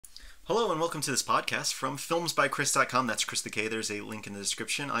Hello and welcome to this podcast from filmsbychris.com. That's Chris the K. There's a link in the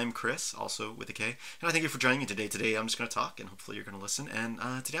description. I'm Chris, also with a K. And I thank you for joining me today. Today I'm just going to talk and hopefully you're going to listen. And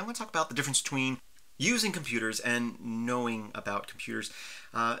today I'm going to talk about the difference between using computers and knowing about computers.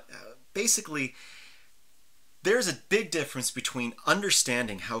 Basically, there's a big difference between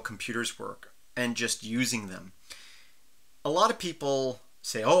understanding how computers work and just using them. A lot of people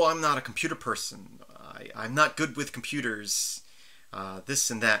say, oh, I'm not a computer person. I'm not good with computers. This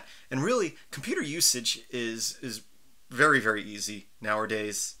and that. And really, computer usage is very, very easy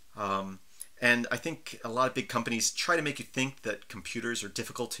nowadays. And I think a lot of big companies try to make you think that computers are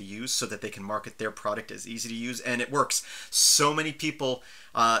difficult to use so that they can market their product as easy to use, and it works. So many people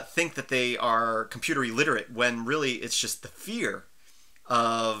think that they are computer illiterate when really it's just the fear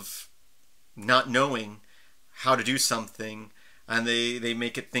of not knowing how to do something, and they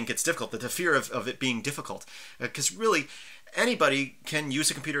make it think it's difficult, the fear of it being difficult. Because really, anybody can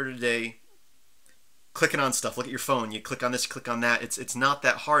use a computer today, clicking on stuff. Look at your phone. You click on this, click on that. It's not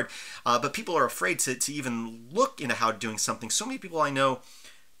that hard. But people are afraid to even look into how doing something. So many people I know,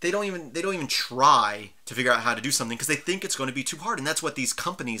 they don't even try to figure out how to do something because they think it's going to be too hard. And that's what these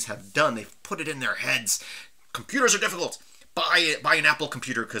companies have done. They've put it in their heads. Computers are difficult. Buy an Apple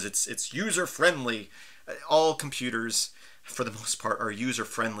computer because it's user friendly. All computers, for the most part, are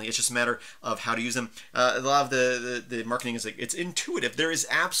user-friendly. It's just a matter of how to use them. A lot of the marketing is like, it's intuitive. There is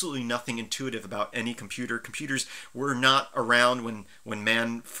absolutely nothing intuitive about any computer. Computers were not around when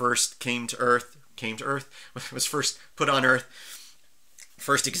man first came to Earth, was first put on Earth,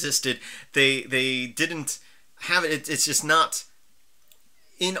 first existed. They didn't have it. It's just not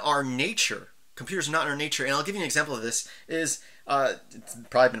in our nature. Computers are not in our nature. And I'll give you an example of this. It's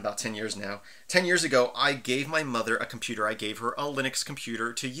probably been about 10 years now. 10 years ago, I gave my mother a computer. I gave her a Linux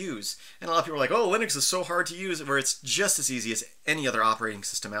computer to use. And a lot of people are like, oh, Linux is so hard to use, where it's just as easy as any other operating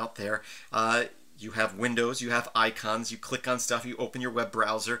system out there. You have Windows, you have icons, you click on stuff, you open your web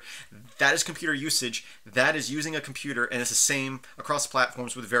browser. That is computer usage. That is using a computer, and it's the same across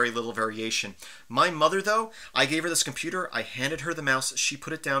platforms with very little variation. My mother, though, I gave her this computer, I handed her the mouse, she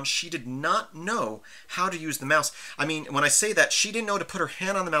put it down. She did not know how to use the mouse. I mean, when I say that, she didn't know to put her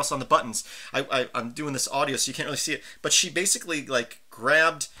hand on the mouse on the buttons. I'm doing this audio, so you can't really see it, but she basically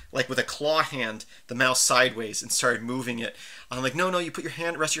grabbed, with a claw hand, the mouse sideways and started moving it. I'm like, no, you put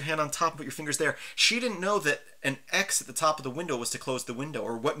rest your hand on top and put your fingers there. She didn't know that an X at the top of the window was to close the window,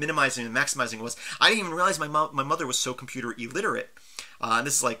 or what minimizing and maximizing was. I didn't even realize my mother was so computer illiterate. And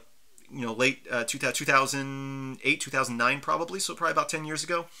this is late 2008, 2009 probably, so probably about 10 years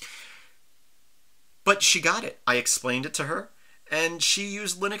ago. But she got it. I explained it to her, and she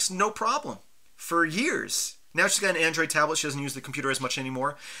used Linux no problem for years. Now she's got an Android tablet. She doesn't use the computer as much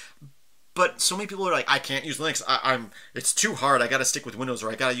anymore. But so many people are like, I can't use Linux. It's too hard. I got to stick with Windows,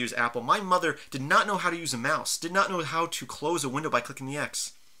 or I got to use Apple. My mother did not know how to use a mouse, did not know how to close a window by clicking the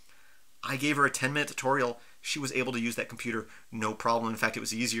X. I gave her a 10-minute tutorial. She was able to use that computer no problem. In fact, it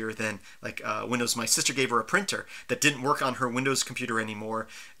was easier than Windows. My sister gave her a printer that didn't work on her Windows computer anymore,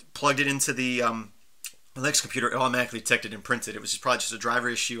 plugged it into the Linux computer, it automatically detected and printed. It was probably just a driver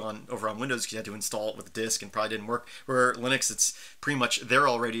issue over on Windows because you had to install it with a disk and probably didn't work. Where Linux, it's pretty much there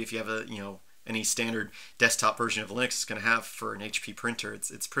already. If you have any standard desktop version of Linux, it's going to have for an HP printer.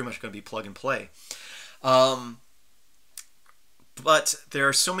 It's pretty much going to be plug and play. But there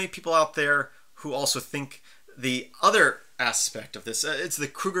are so many people out there who also think the other aspect of this, it's the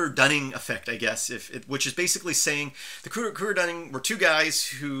Kruger-Dunning effect, I guess, which is basically saying the Kruger-Dunning were two guys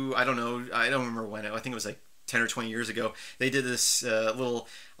who, I don't remember when, I think it was 10 or 20 years ago, they did this little,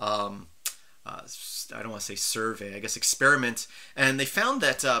 I don't want to say survey, I guess experiment, and they found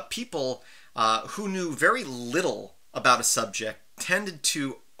that people who knew very little about a subject tended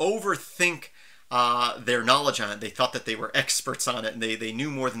to overthink their knowledge on it. They thought that they were experts on it, and they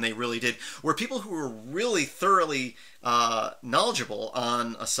knew more than they really did. Where people who were really thoroughly knowledgeable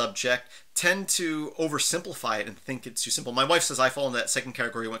on a subject tend to oversimplify it and think it's too simple. My wife says I fall into that second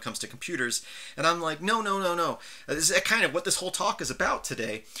category when it comes to computers, and I'm like, no. This is kind of what this whole talk is about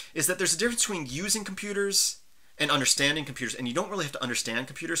today, is that there's a difference between using computers and understanding computers, and you don't really have to understand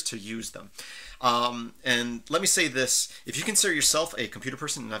computers to use them. And let me say this, if you consider yourself a computer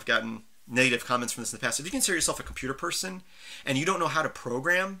person, and I've gotten negative comments from this in the past. If you consider yourself a computer person and you don't know how to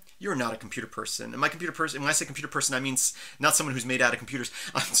program, you're not a computer person. And when I say computer person, I mean not someone who's made out of computers.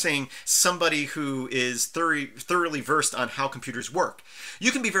 I'm saying somebody who is thoroughly versed on how computers work.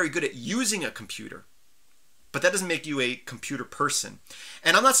 You can be very good at using a computer, but that doesn't make you a computer person.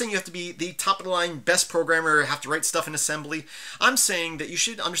 And I'm not saying you have to be the top of the line best programmer, have to write stuff in assembly. I'm saying that you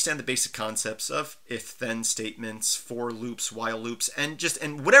should understand the basic concepts of if-then statements, for loops, while loops,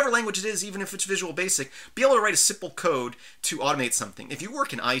 and whatever language it is, even if it's Visual Basic, be able to write a simple code to automate something. If you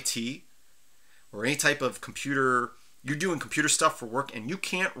work in IT or any type of computer, you're doing computer stuff for work and you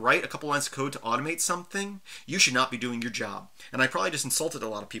can't write a couple lines of code to automate something, you should not be doing your job. And I probably just insulted a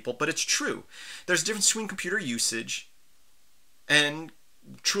lot of people, but it's true. There's a difference between computer usage and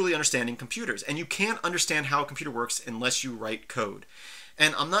truly understanding computers. And you can't understand how a computer works unless you write code.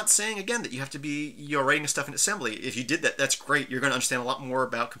 And I'm not saying, again, that you have to be writing stuff in assembly. If you did that, that's great. You're going to understand a lot more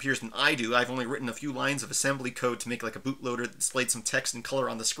about computers than I do. I've only written a few lines of assembly code to make like a bootloader that displayed some text and color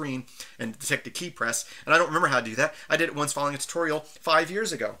on the screen and detect the key press. And I don't remember how to do that. I did it once following a tutorial 5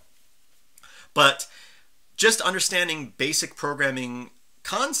 years ago. But just understanding basic programming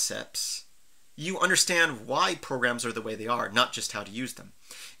concepts, you understand why programs are the way they are, not just how to use them.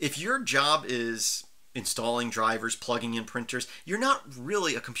 If your job is installing drivers, plugging in printers, you're not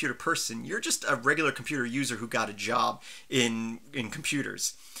really a computer person. You're just a regular computer user who got a job in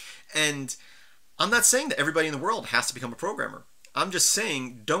computers. And I'm not saying that everybody in the world has to become a programmer. I'm just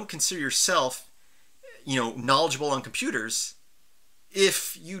saying don't consider yourself, knowledgeable on computers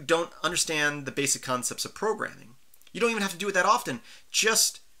if you don't understand the basic concepts of programming. You don't even have to do it that often.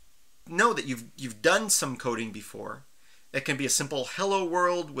 Just know that you've done some coding before. It can be a simple hello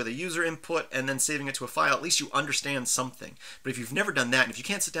world with a user input and then saving it to a file. At least you understand something. But if you've never done that, and if you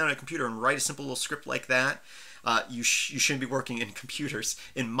can't sit down at a computer and write a simple little script like that, you shouldn't be working in computers,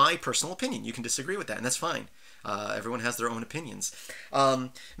 in my personal opinion. You can disagree with that, and that's fine. Everyone has their own opinions.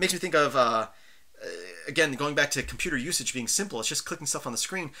 Makes me think of, again, going back to computer usage being simple. It's just clicking stuff on the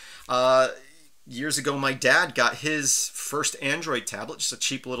screen. Years ago, my dad got his first Android tablet, just a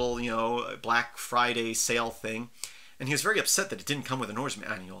cheap little, Black Friday sale thing. And he was very upset that it didn't come with an owner's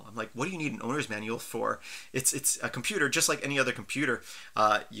manual. I'm like, what do you need an owner's manual for? It's a computer just like any other computer.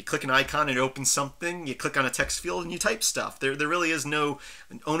 You click an icon and it opens something. You click on a text field and you type stuff. There really is no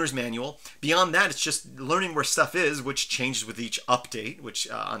owner's manual. Beyond that, it's just learning where stuff is, which changes with each update, which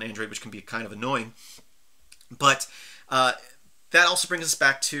on Android, which can be kind of annoying. But that also brings us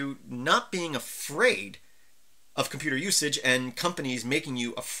back to not being afraid of computer usage and companies making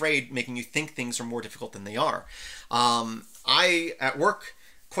you afraid, making you think things are more difficult than they are. I, at work,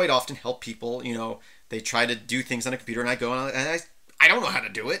 quite often help people, they try to do things on a computer and I go and I don't know how to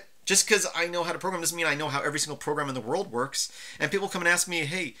do it. Just because I know how to program doesn't mean I know how every single program in the world works. And people come and ask me,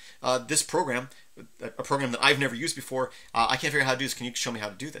 hey, this program, a program that I've never used before, I can't figure out how to do this. Can you show me how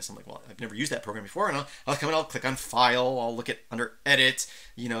to do this? I'm like, well, I've never used that program before. And I'll come and I'll click on File. I'll look at under Edit,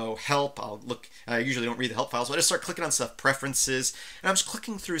 Help. I'll look. I usually don't read the help files, so I just start clicking on stuff, Preferences, and I'm just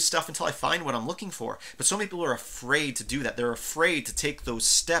clicking through stuff until I find what I'm looking for. But so many people are afraid to do that. They're afraid to take those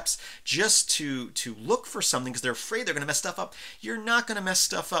steps just to look for something because they're afraid they're going to mess stuff up. You're not going to mess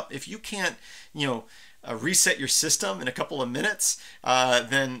stuff up if you can't, reset your system in a couple of minutes,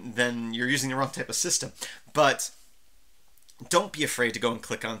 then you're using the wrong type of system. But don't be afraid to go and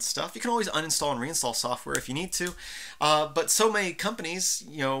click on stuff. You can always uninstall and reinstall software if you need to. But so many companies,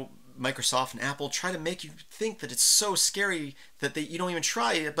 Microsoft and Apple, try to make you think that it's so scary that you don't even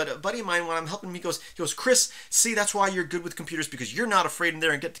try it. But a buddy of mine, when I'm helping him, he goes, Chris, see, that's why you're good with computers, because you're not afraid in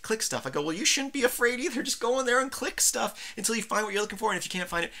there and get to click stuff. I go, well, you shouldn't be afraid either. Just go in there and click stuff until you find what you're looking for. And if you can't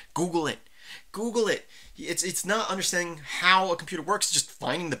find it, Google it. Google it. It's not understanding how a computer works. Just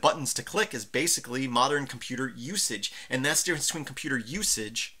finding the buttons to click is basically modern computer usage. And that's the difference between computer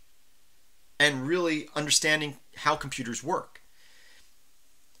usage and really understanding how computers work.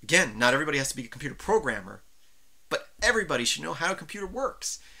 Again, not everybody has to be a computer programmer, but everybody should know how a computer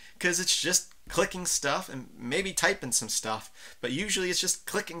works, because it's just clicking stuff and maybe typing some stuff, but usually it's just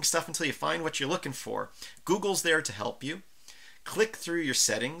clicking stuff until you find what you're looking for. Google's there to help you. Click through your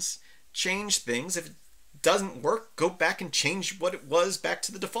settings, change things. If it doesn't work, go back and change what it was back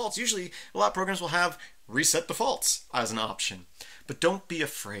to the defaults. Usually a lot of programs will have reset defaults as an option, but don't be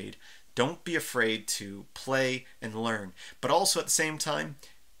afraid. Don't be afraid to play and learn, but also at the same time,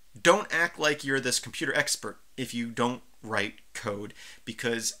 don't act like you're this computer expert if you don't write code,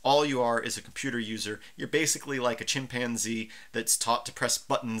 because all you are is a computer user. You're basically like a chimpanzee that's taught to press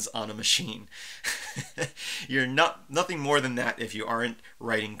buttons on a machine. You're nothing more than that if you aren't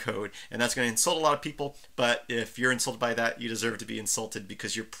writing code, and that's going to insult a lot of people. But if you're insulted by that, you deserve to be insulted,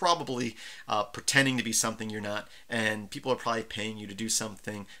 because you're probably pretending to be something you're not, and people are probably paying you to do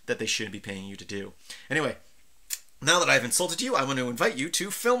something that they shouldn't be paying you to do. Anyway, Now that I've insulted you, I want to invite you to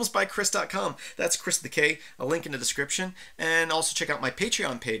filmsbychris.com. That's Chris with the K, a link in the description. And also check out my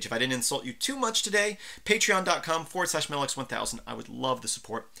Patreon page. If I didn't insult you too much today, patreon.com/MetalX1000. I would love the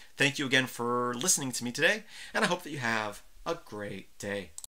support. Thank you again for listening to me today, and I hope that you have a great day.